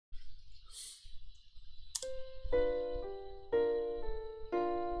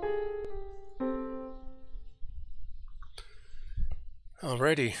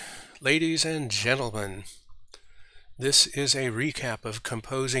Alrighty, ladies and gentlemen, this is a recap of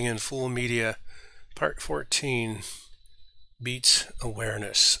Composing in Full Media, Part 14, Beats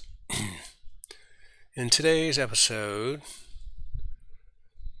Awareness. In today's episode,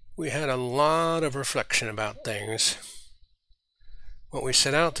 we had a lot of reflection about things. What we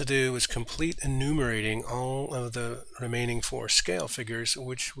set out to do was complete enumerating all of the remaining 4 scale figures,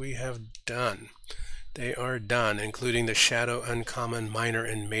 which we have done. They are done, including the shadow, uncommon, minor,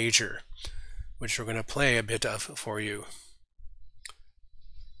 and major, which we're going to play a bit of for you.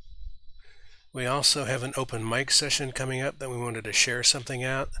 We also have an open mic session coming up that we wanted to share something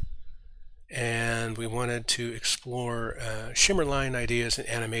out, and we wanted to explore shimmer line ideas and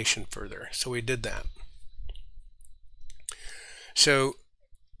animation further, so we did that. So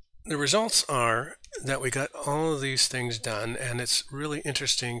the results are that we got all of these things done, and it's really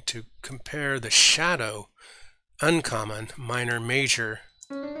interesting to compare the shadow, uncommon, minor, major,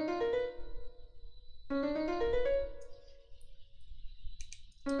 and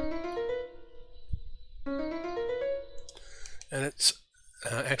it's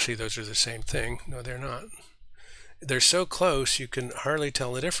actually those are the same thing. No, they're not. They're so close you can hardly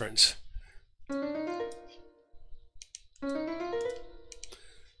tell the difference.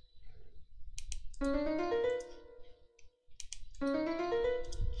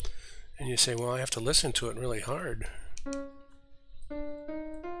 And you say, well, I have to listen to it really hard.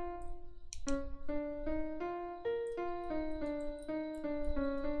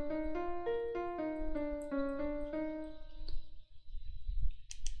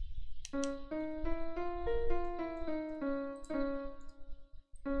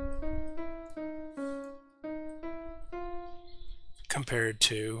 Compared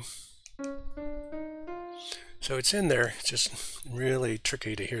to, so it's in there, it's just really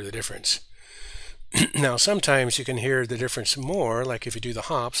tricky to hear the difference. Now sometimes you can hear the difference more, like if you do the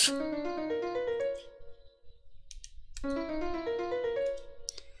hops,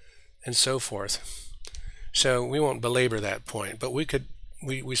 and so forth. So we won't belabor that point, but we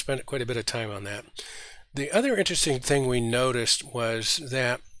spent quite a bit of time on that. The other interesting thing we noticed was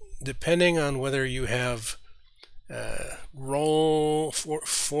that depending on whether you have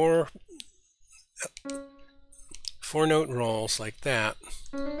four note rolls like that,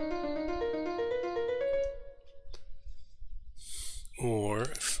 or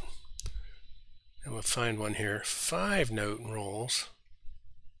I'm going to find one here, 5 note rolls,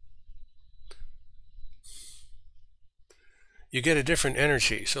 you get a different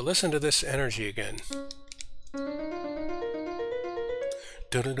energy. So listen to this energy again.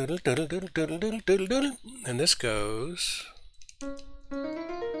 And this goes,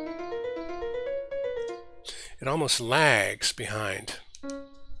 it almost lags behind.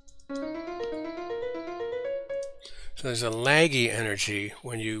 So there's a laggy energy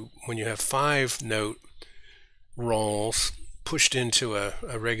when you have 5 note rolls pushed into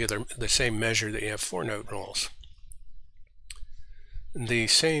the same measure that you have 4 note rolls. The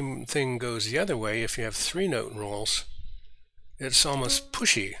same thing goes the other way if you have 3 note rolls. It's almost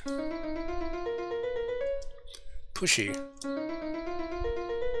pushy.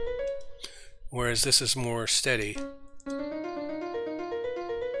 Whereas this is more steady.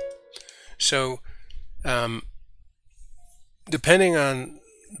 So depending on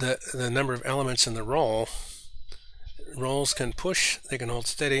the number of elements in the roll, rolls can push, they can hold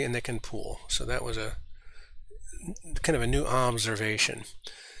steady, and they can pull. So that was a kind of a new observation.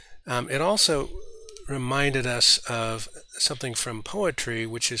 It also reminded us of something from poetry,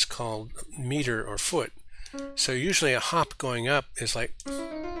 which is called meter or foot. So usually a hop going up is like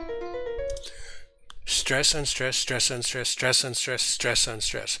stress on stress, stress on stress, stress on stress, stress on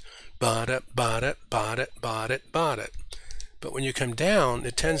stress. Bot it, bot it, bot it, bot it, bot it. But when you come down,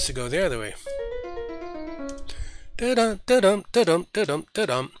 it tends to go the other way. Da-dum, da-dum, da-dum, da-dum,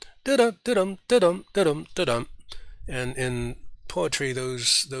 da-dum, da-dum, da-dum, da-dum, da-dum, da-dum. And in poetry,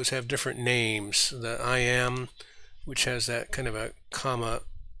 those have different names. The I am, which has that kind of a comma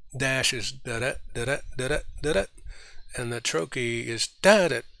dash, is da-da, da-da, da-da, da-da. And the trochee is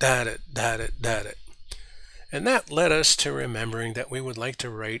da-da, da-da, da-da, da-da. And that led us to remembering that we would like to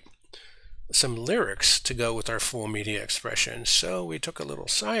write some lyrics to go with our full media expression. So we took a little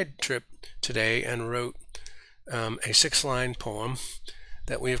side trip today and wrote a 6-line poem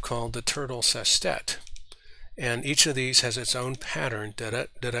that we have called the Turtle Sestet. And each of these has its own pattern, da-da,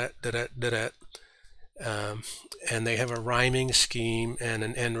 da-da, da-da, da-da. And they have a rhyming scheme and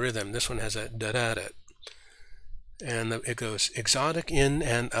an end rhythm. This one has a da-da-da. And it goes, exotic in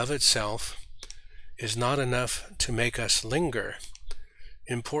and of itself is not enough to make us linger.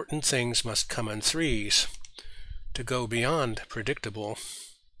 Important things must come in threes. to go beyond predictable.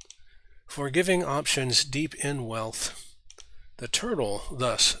 For giving options deep in wealth, the turtle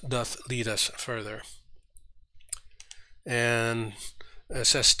thus doth lead us further. And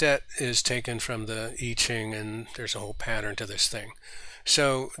sestet is taken from the I Ching, and there's a whole pattern to this thing.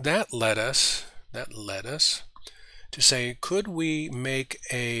 So that led us to say, could we make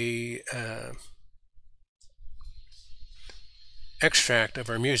a extract of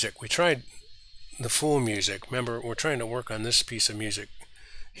our music? We tried the full music. Remember, we're trying to work on this piece of music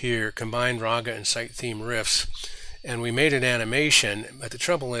here, combined raga and sight theme riffs, and we made an animation, but the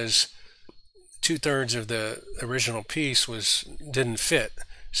trouble is 2/3 of the original piece didn't fit.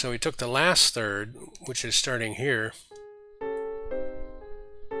 So we took the last third, which is starting here,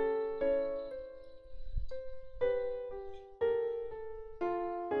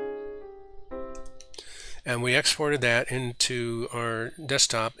 and we exported that into our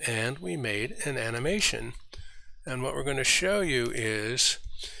desktop, and we made an animation. And what we're going to show you is,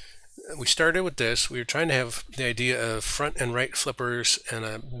 we started with this. We were trying to have the idea of front and right flippers, and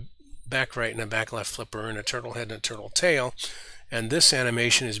a back right and a back left flipper, and a turtle head and a turtle tail. And this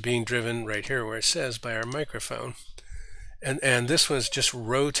animation is being driven right here where it says by our microphone. And this was just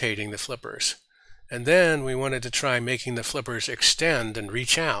rotating the flippers. And then we wanted to try making the flippers extend and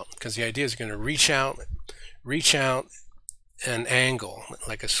reach out, because the idea is going to reach out, and angle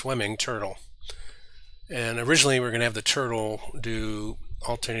like a swimming turtle. And originally we were going to have the turtle do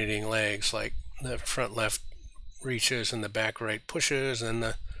alternating legs, like the front left reaches and the back right pushes, and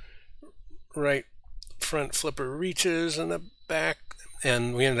the right front flipper reaches and the back,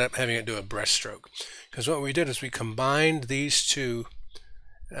 and we ended up having it do a breaststroke. Because what we did is we combined these two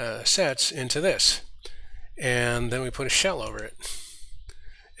sets into this, and then we put a shell over it,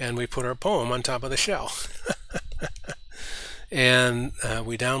 and we put our poem on top of the shell. And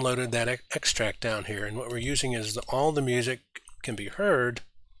we downloaded that extract down here, and what we're using is all the music can be heard,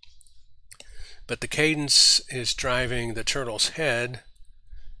 but the cadence is driving the turtle's head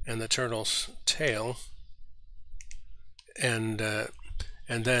and the turtle's tail, and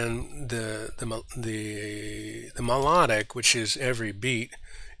then the melodic, which is every beat,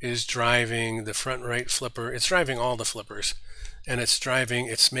 is driving the front right flipper. It's driving all the flippers, and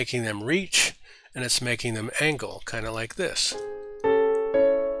it's making them reach, and it's making them angle, kind of like this.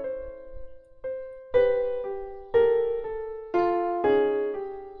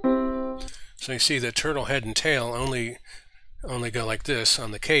 So you see the turtle head and tail only go like this on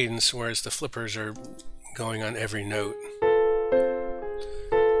the cadence, whereas the flippers are going on every note.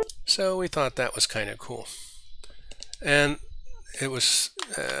 So we thought that was kind of cool. And it was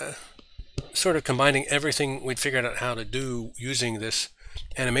sort of combining everything we'd figured out how to do using this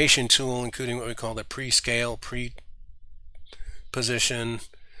animation tool, including what we call the pre-scale, pre-position,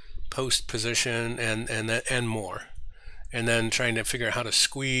 post-position, and more. And then trying to figure out how to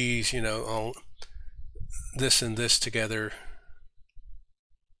squeeze, all this and this together.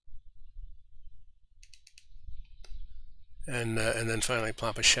 And then finally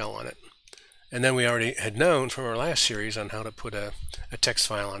plop a shell on it. And then we already had known from our last series on how to put a text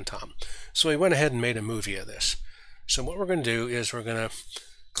file on top. So we went ahead and made a movie of this. So what we're going to do is we're going to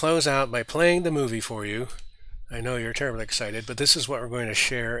close out by playing the movie for you. I know you're terribly excited, but this is what we're going to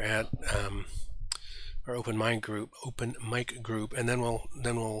share at our open mic group, and then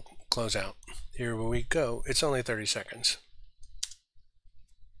we'll close out. Here we go. It's only 30 seconds.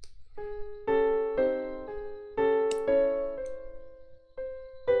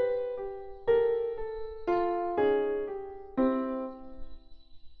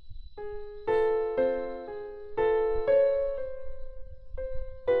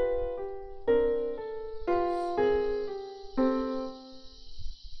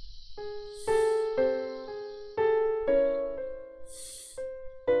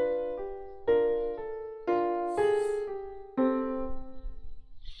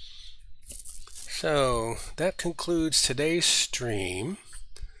 So that concludes today's stream.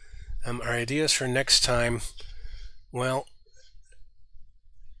 Our ideas for next time, well,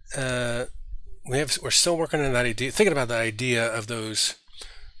 we're still working on that idea, thinking about the idea of those,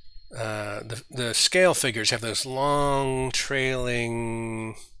 the scale figures have those long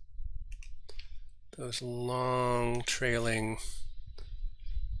trailing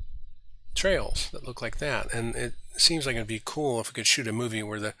trails that look like that, and it seems like it'd be cool if we could shoot a movie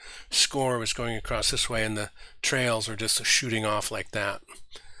where the score was going across this way and the trails were just shooting off like that.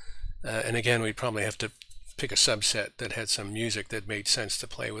 And again, we'd probably have to pick a subset that had some music that made sense to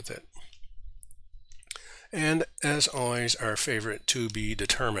play with it. And as always, our favorite, to be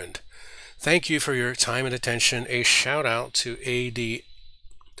determined. Thank you for your time and attention. A shout out to AD,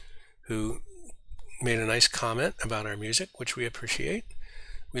 who made a nice comment about our music, which we appreciate.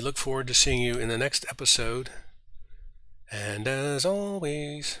 We look forward to seeing you in the next episode. And as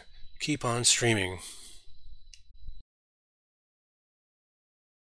always, keep on streaming.